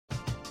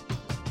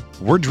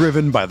We're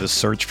driven by the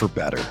search for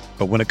better.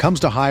 But when it comes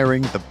to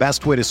hiring, the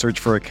best way to search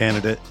for a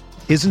candidate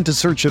isn't to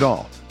search at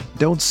all.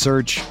 Don't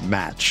search,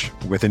 match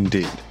with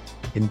Indeed.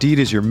 Indeed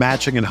is your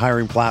matching and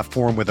hiring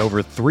platform with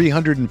over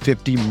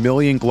 350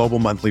 million global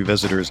monthly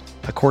visitors,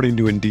 according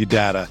to Indeed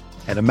data,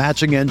 and a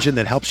matching engine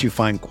that helps you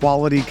find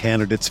quality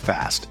candidates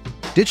fast.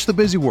 Ditch the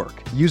busy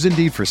work. Use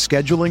Indeed for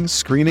scheduling,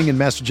 screening, and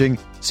messaging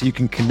so you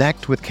can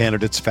connect with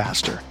candidates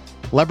faster.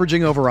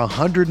 Leveraging over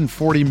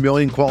 140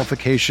 million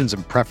qualifications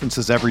and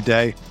preferences every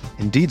day,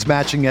 Indeed's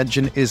matching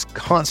engine is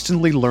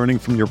constantly learning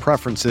from your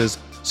preferences,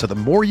 so the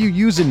more you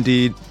use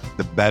Indeed,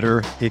 the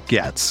better it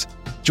gets.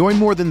 Join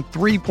more than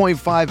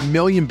 3.5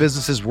 million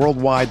businesses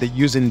worldwide that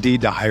use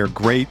Indeed to hire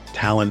great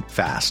talent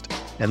fast.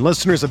 And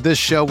listeners of this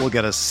show will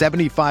get a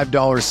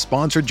 $75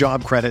 sponsored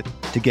job credit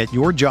to get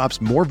your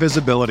jobs more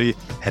visibility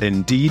at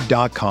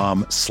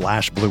Indeed.com/Blue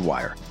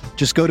Wire.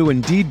 Just go to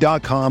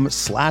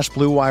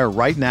Indeed.com/Blue Wire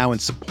right now and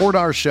support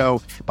our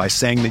show by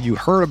saying that you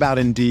heard about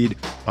Indeed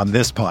on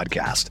this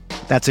podcast.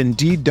 That's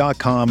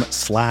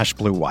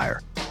Indeed.com/Blue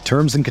Wire.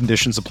 Terms and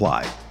conditions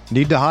apply.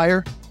 Need to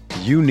hire?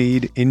 You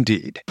need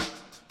Indeed.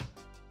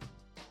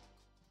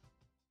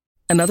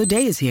 Another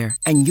day is here,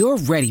 and you're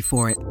ready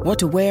for it. What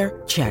to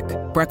wear? Check.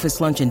 Breakfast,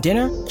 lunch, and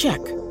dinner?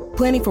 Check.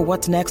 Planning for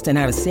what's next and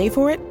how to save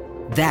for it?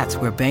 That's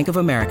where Bank of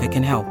America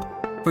can help.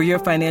 For your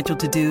financial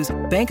to-dos,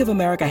 Bank of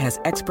America has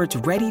experts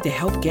ready to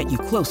help get you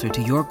closer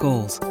to your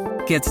goals.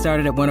 Get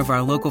started at one of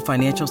our local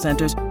financial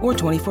centers or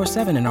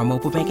 24/7 in our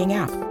mobile banking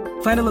app.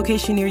 Find a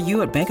location near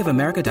you at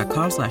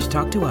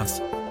bankofamerica.com/talktous.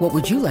 What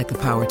would you like the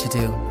power to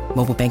do?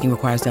 Mobile banking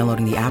requires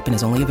downloading the app and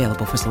is only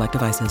available for select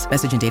devices.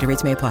 Message and data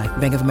rates may apply.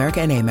 Bank of America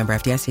N.A., member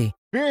FDIC.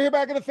 We're here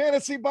back in the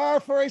Fantasy Bar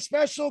for a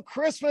special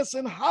Christmas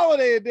and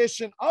holiday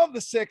edition of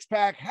the Six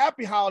Pack.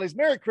 Happy holidays.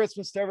 Merry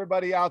Christmas to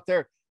everybody out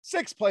there.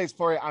 6 plays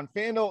for you on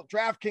FanDuel,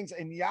 DraftKings,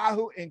 and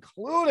Yahoo,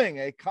 including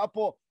a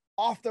couple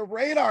off the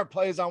radar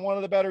plays on one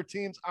of the better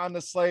teams on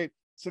the slate.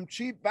 Some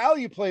cheap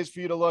value plays for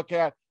you to look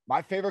at.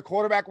 My favorite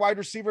quarterback wide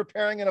receiver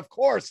pairing. And of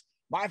course,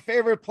 my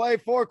favorite play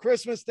for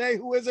Christmas Day.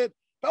 Who is it?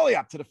 Belly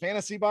up to the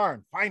Fantasy Bar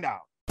and find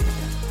out.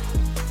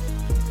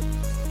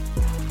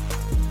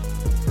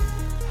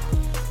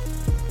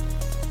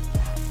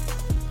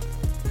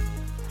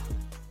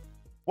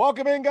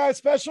 Welcome in, guys.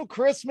 Special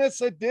Christmas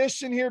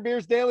edition here.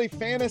 Beers Daily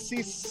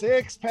Fantasy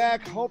Six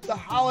Pack. Hope the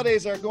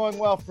holidays are going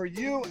well for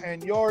you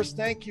and yours.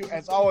 Thank you,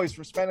 as always,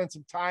 for spending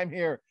some time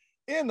here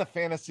in the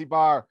Fantasy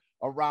Bar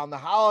around the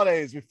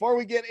holidays. Before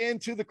we get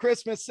into the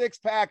Christmas Six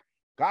Pack,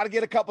 got to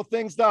get a couple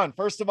things done.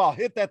 First of all,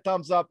 hit that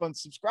thumbs up and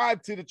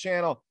subscribe to the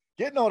channel.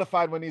 Get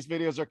notified when these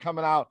videos are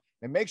coming out.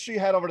 And make sure you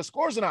head over to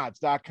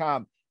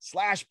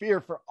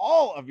scoresandodds.com/beer for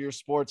all of your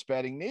sports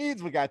betting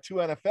needs. We got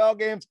 2 NFL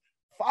games,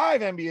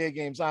 5 NBA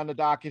games on the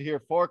docket here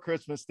for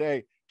Christmas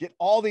Day. Get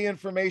all the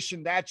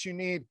information that you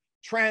need,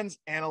 trends,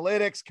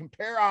 analytics,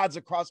 compare odds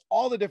across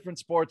all the different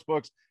sports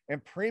books,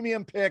 and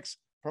premium picks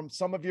from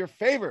some of your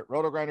favorite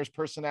Roto-Grinders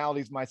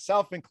personalities,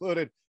 myself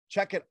included.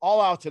 Check it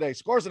all out today.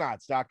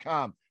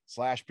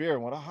 Scoresandodds.com/beer.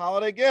 What a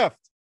holiday gift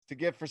to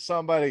get for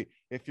somebody.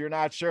 If you're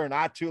not sure,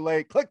 not too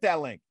late, click that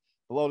link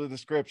below the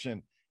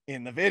description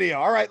in the video.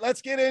 All right,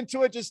 let's get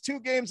into it. Just 2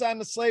 games on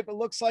the slate, but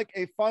looks like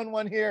a fun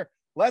one here.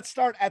 Let's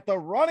start at the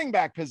running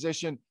back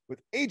position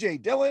with A.J.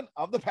 Dillon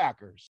of the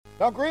Packers.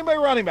 Now, Green Bay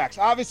running backs,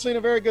 obviously in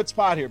a very good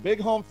spot here. Big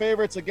home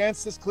favorites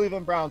against this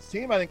Cleveland Browns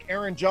team. I think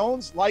Aaron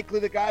Jones, likely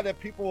the guy that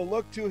people will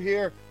look to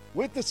here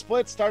with the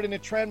split starting to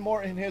trend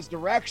more in his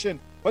direction.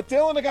 But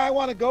Dillon, the guy I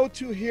want to go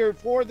to here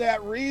for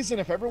that reason.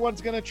 If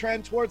everyone's going to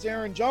trend towards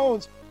Aaron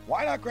Jones,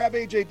 why not grab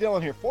A.J.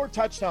 Dillon here? 4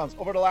 touchdowns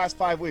over the last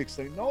 5 weeks.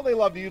 They know they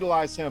love to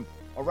utilize him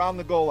around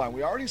the goal line.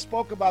 We already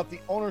spoke about the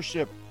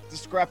ownership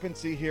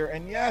discrepancy here.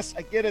 And yes,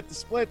 I get it. The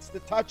splits, the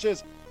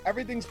touches,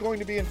 everything's going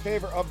to be in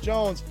favor of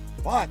Jones.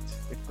 But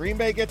if Green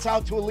Bay gets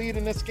out to a lead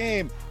in this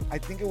game, I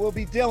think it will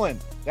be Dillon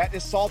that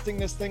is salting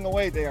this thing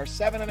away. They are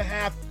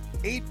 7.5,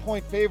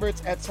 8-point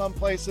favorites at some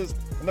places.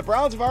 And the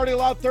Browns have already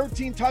allowed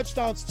 13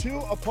 touchdowns to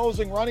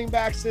opposing running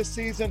backs this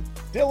season.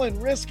 Dillon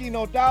risky,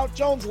 no doubt.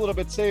 Jones a little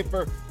bit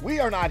safer. We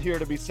are not here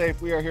to be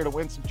safe. We are here to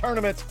win some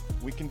tournaments.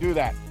 We can do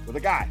that with a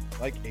guy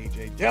like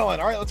A.J. Dillon.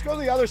 All right, let's go to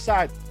the other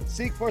side.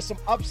 Seek for some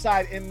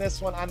upside in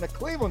this one. On the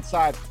Cleveland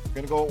side, we're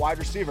going to go with wide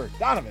receiver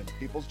Donovan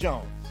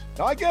Peoples-Jones.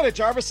 Now, I get it.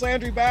 Jarvis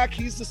Landry back.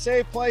 He's the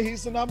safe play.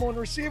 He's the number 1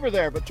 receiver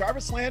there. But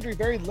Jarvis Landry,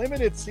 very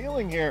limited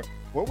ceiling here.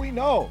 Where we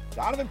know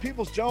Donovan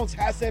Peoples-Jones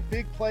has that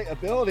big play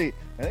ability.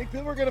 I think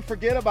people are going to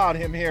forget about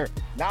him here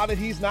now that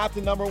he's not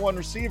the number 1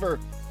 receiver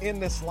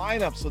in this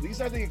lineup. So these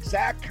are the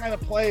exact kind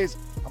of plays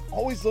I'm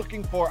always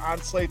looking for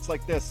on slates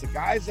like this. The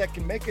guys that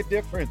can make a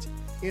difference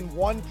in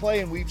one play,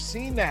 and we've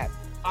seen that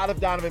out of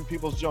Donovan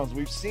Peoples-Jones.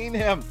 We've seen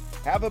him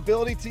have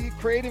ability to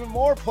create even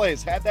more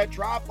plays. Had that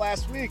drop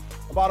last week,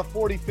 about a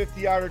 40,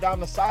 50-yarder down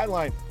the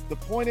sideline. The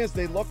point is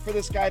they look for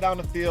this guy down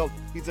the field.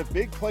 He's a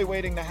big play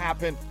waiting to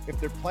happen. If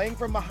they're playing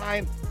from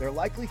behind, they're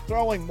likely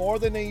throwing more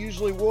than they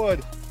usually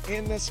would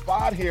in this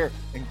spot here.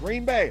 And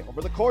Green Bay,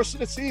 over the course of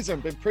the season,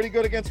 been pretty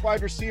good against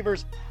wide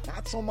receivers.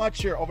 Not so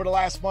much here over the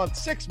last month.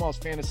 6th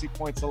most fantasy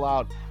points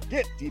allowed.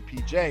 Get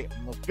DPJ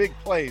on those big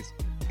plays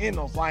in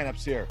those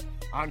lineups here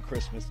on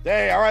Christmas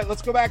Day. All right,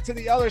 let's go back to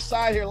the other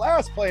side here.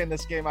 Last play in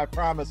this game, I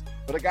promise,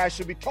 but a guy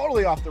should be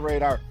totally off the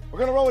radar. We're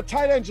going to roll with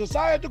tight end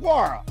Josiah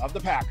DeGuara of the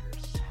Packers.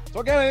 So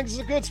again, I think this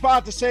is a good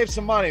spot to save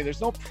some money. There's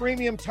no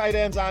premium tight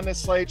ends on this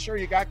slate. Sure,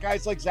 you got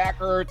guys like Zach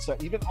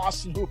Ertz, even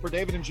Austin Hooper,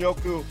 David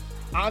Njoku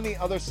on the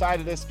other side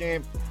of this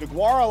game.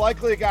 DeGuara,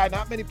 likely a guy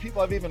not many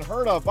people have even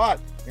heard of, but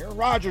Aaron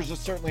Rodgers has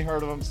certainly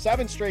heard of him.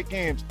 7 straight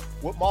games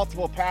with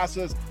multiple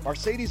passes.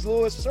 Mercedes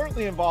Lewis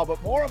certainly involved,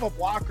 but more of a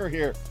blocker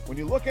here. When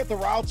you look at the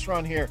routes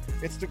run here,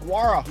 it's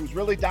DeGuara who's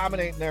really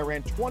dominating there.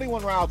 Ran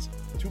 21 routes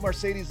to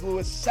Mercedes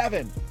Lewis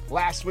 7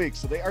 last week.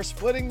 So they are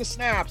splitting the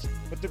snaps,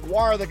 but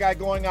DeGuara, the guy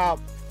going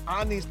out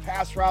on these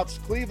pass routes.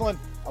 Cleveland,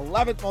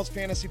 11th most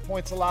fantasy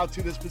points allowed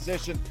to this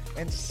position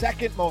and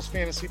 2nd most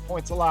fantasy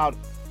points allowed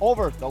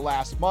over the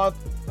last month.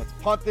 Let's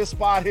punt this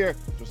spot here.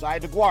 Josiah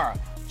DeGuara,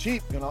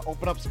 cheap, gonna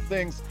open up some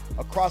things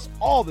across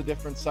all the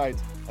different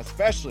sites,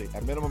 especially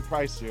at minimum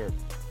price here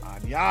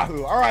on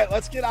Yahoo. All right,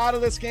 let's get out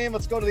of this game.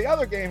 Let's go to the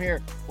other game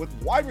here with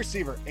wide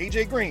receiver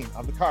AJ Green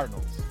of the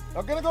Cardinals.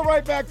 I'm going to go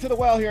right back to the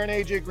well here in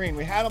AJ Green.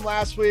 We had him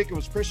last week. It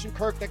was Christian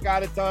Kirk that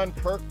got it done.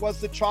 Kirk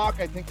was the chalk.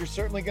 I think you're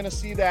certainly going to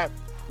see that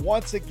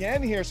once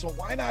again here. So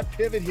why not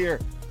pivot here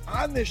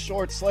on this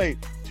short slate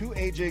to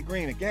AJ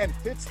Green? Again,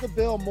 fits the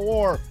bill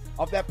more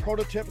of that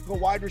prototypical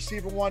wide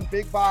receiver one,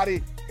 big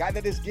body, guy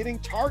that is getting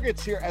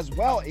targets here as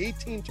well.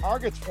 18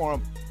 targets for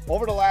him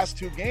over the last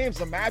 2 games.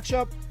 The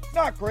matchup,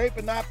 not great,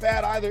 but not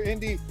bad either.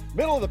 Indy,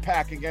 middle of the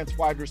pack against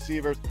wide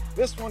receivers.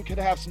 This one could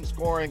have some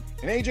scoring.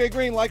 And AJ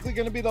Green likely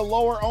going to be the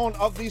lower owned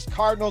of these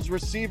Cardinals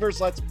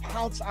receivers. Let's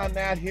pounce on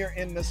that here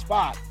in this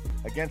spot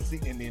against the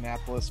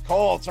Indianapolis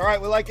Colts. All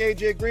right, we like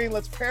AJ Green.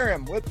 Let's pair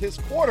him with his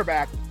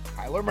quarterback,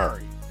 Kyler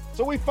Murray.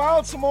 So we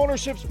found some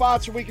ownership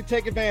spots where we can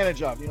take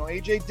advantage of.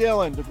 AJ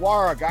Dillon,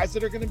 DeGuara, guys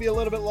that are going to be a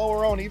little bit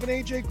lower owned. Even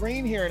AJ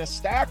Green here in a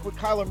stack with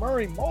Kyler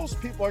Murray. Most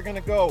people are going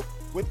to go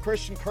with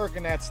Christian Kirk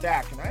in that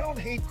stack. And I don't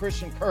hate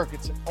Christian Kirk.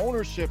 It's an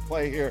ownership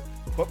play here.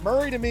 But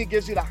Murray, to me,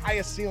 gives you the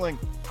highest ceiling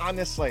on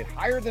this slate.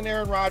 Higher than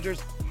Aaron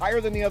Rodgers, higher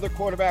than the other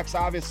quarterbacks,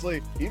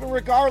 obviously. Even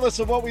regardless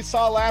of what we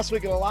saw last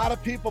week, and a lot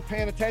of people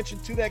paying attention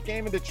to that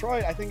game in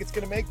Detroit, I think it's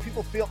going to make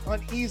people feel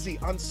uneasy,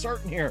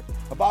 uncertain here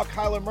about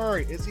Kyler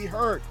Murray. Is he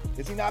hurt?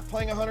 Is he not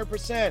playing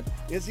 100%?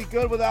 Is he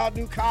good without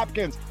Nuke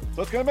Hopkins?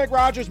 So it's going to make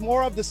Rodgers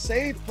more of the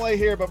safe play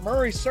here, but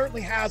Murray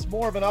certainly has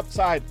more of an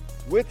upside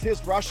with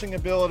his rushing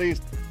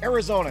abilities.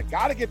 Arizona,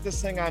 got to get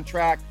this thing on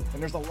track,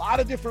 and there's a lot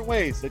of different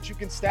ways that you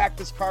can stack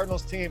this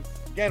Cardinals team.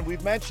 Again,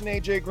 we've mentioned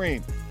AJ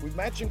Green. We've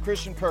mentioned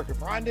Christian Kirk. If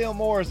Rondale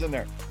Moore is in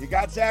there, you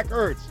got Zach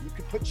Ertz. You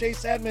could put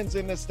Chase Edmonds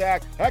in this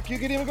stack. Heck, you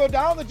could even go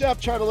down the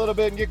depth chart a little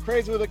bit and get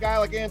crazy with a guy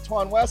like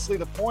Antoine Wesley.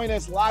 The point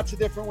is, lots of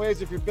different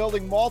ways. If you're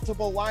building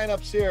multiple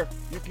lineups here,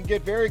 you can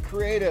get very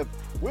creative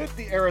with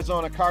the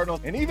Arizona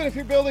Cardinals. And even if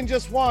you're building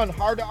just one,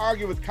 hard to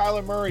argue with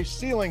Kyler Murray's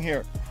ceiling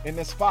here in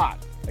this spot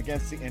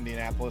against the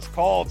Indianapolis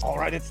Colts. All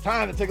right, it's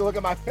time to take a look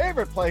at my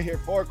favorite play here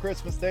for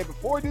Christmas Day.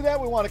 Before we do that,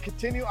 we want to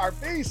continue our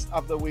Beast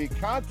of the Week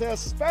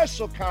contest,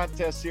 special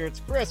contest here. It's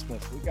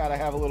Christmas. We got to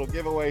have a little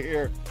giveaway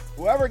here.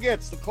 Whoever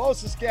gets the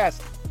closest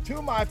guess to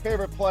my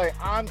favorite play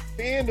on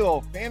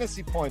FanDuel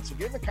fantasy points. So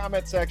get in the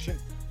comment section,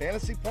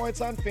 fantasy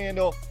points on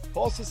FanDuel.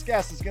 Closest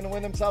guess is going to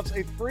win themselves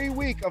a free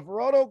week of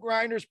Roto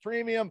Grinders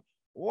Premium.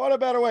 What a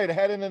better way to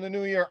head into the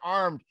new year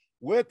armed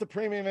with the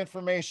premium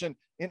information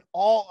in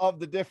all of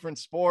the different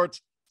sports.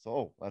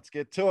 So let's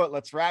get to it.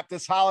 Let's wrap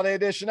this holiday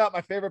edition up.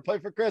 My favorite play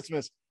for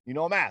Christmas. You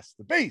know him as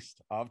the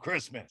Beast of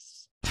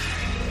Christmas.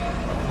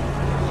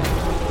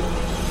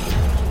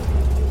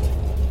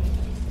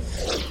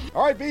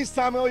 All right, Beast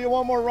time. I owe you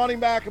one more running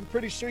back. I'm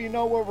pretty sure you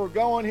know where we're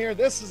going here.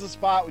 This is a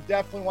spot we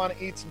definitely want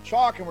to eat some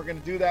chalk, and we're going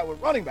to do that with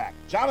running back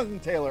Jonathan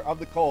Taylor of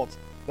the Colts,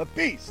 the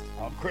Beast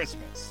of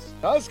Christmas.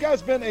 Now, this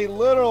guy's been a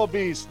literal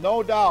beast,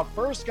 no doubt.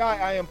 First guy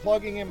I am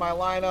plugging in my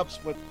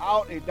lineups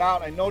without a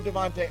doubt. I know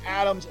Devontae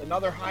Adams,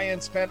 another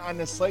high-end spend on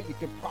this slate. You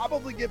could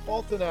probably get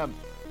both of them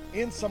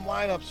in some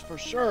lineups for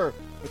sure.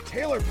 But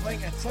Taylor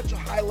playing at such a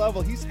high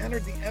level, he's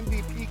entered the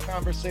MVP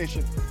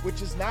conversation,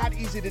 which is not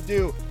easy to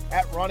do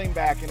at running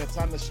back. And it's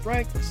on the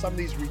strength of some of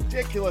these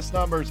ridiculous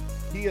numbers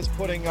he is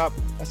putting up,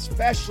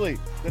 especially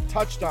the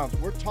touchdowns.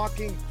 We're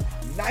talking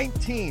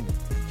 19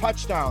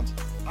 touchdowns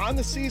on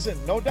the season,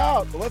 no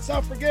doubt. But let's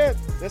not forget,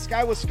 this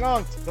guy was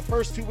skunked the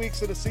first 2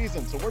 weeks of the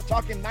season. So we're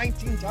talking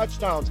 19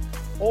 touchdowns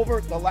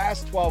over the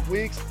last 12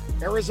 weeks.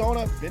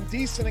 Arizona been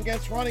decent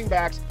against running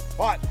backs,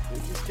 but they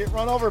just get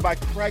run over by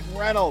Craig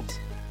Reynolds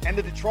and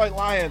the Detroit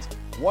Lions.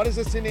 What is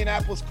this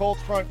Indianapolis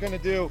Colts front going to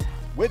do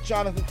with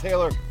Jonathan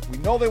Taylor? We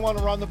know they want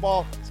to run the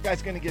ball. This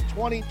guy's going to get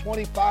 20,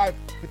 25,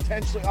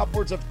 potentially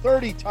upwards of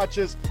 30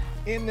 touches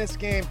in this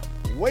game.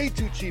 Way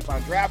too cheap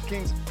on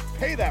DraftKings.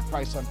 Pay that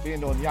price on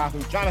FanDuel and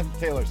Yahoo. Jonathan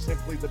Taylor,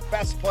 simply the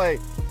best play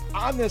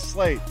on this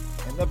slate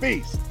and the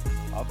Beast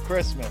of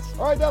Christmas.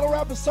 All right, that'll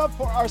wrap us up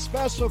for our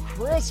special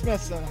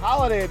Christmas and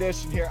holiday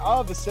edition here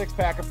of the Six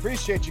Pack.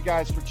 Appreciate you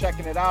guys for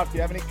checking it out. If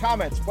you have any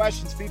comments,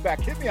 questions, feedback,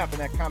 hit me up in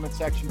that comment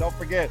section. Don't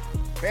forget,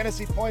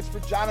 fantasy points for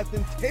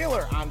Jonathan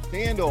Taylor on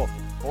FanDuel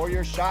for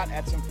your shot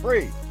at some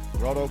free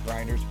Roto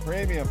Grinders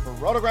Premium. For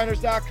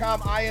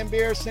rotogrinders.com, I am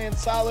Beer saying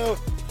salut.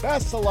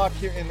 Best of luck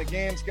here in the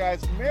games,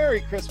 guys.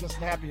 Merry Christmas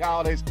and happy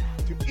holidays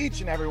to each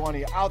and every one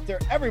of you out there.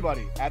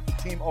 Everybody at the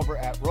team over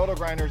at Roto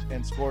Grinders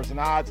and Scores and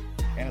Odds.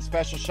 And a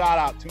special shout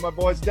out to my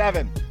boys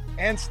Devin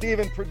and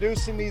Steven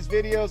producing these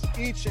videos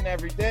each and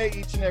every day,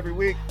 each and every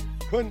week.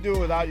 Couldn't do it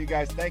without you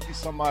guys. Thank you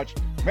so much.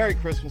 Merry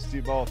Christmas to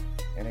you both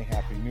and a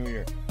Happy New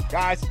Year.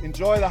 Guys,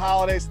 enjoy the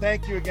holidays.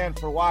 Thank you again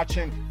for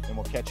watching, and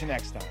we'll catch you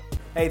next time.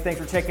 Hey, thanks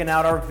for checking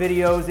out our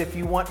videos. If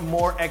you want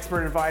more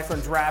expert advice on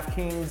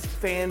DraftKings,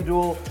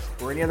 FanDuel,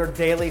 or any other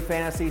daily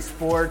fantasy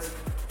sports,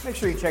 make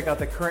sure you check out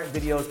the current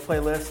videos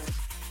playlist